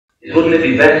Wouldn't it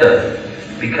be better,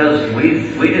 because we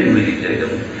didn't really dig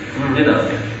them, you know,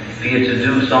 for you to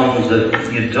do songs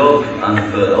that you dug,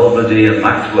 and for Obadiah and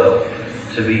Maxwell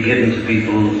to be given to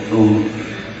people who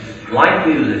like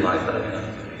music like that, you know,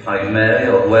 like Mary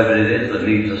or whoever it is that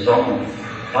needs a song.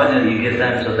 Why don't you give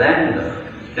them to them, you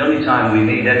know? The only time we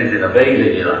need anything of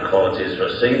A that quality is for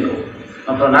a single.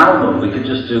 And for an album, we could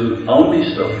just do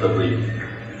only stuff that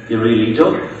you really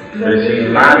dug. It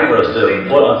seems mad for us to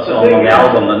put a song on the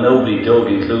album that nobody dug,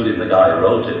 including the guy who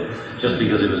wrote it, just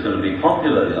because it was going to be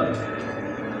popular, you know.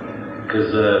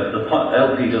 Because the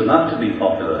LP doesn't have to be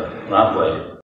popular that way.